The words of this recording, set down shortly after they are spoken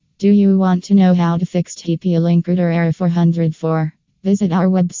Do you want to know how to fix TP-Link router error 404? Visit our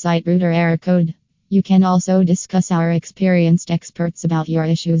website Router Error Code. You can also discuss our experienced experts about your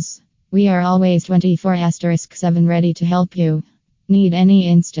issues. We are always 24/7 ready to help you. Need any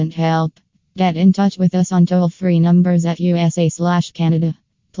instant help? Get in touch with us on toll-free numbers at USA/Canada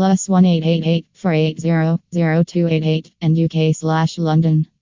 +1 888 480 0288 and UK/London.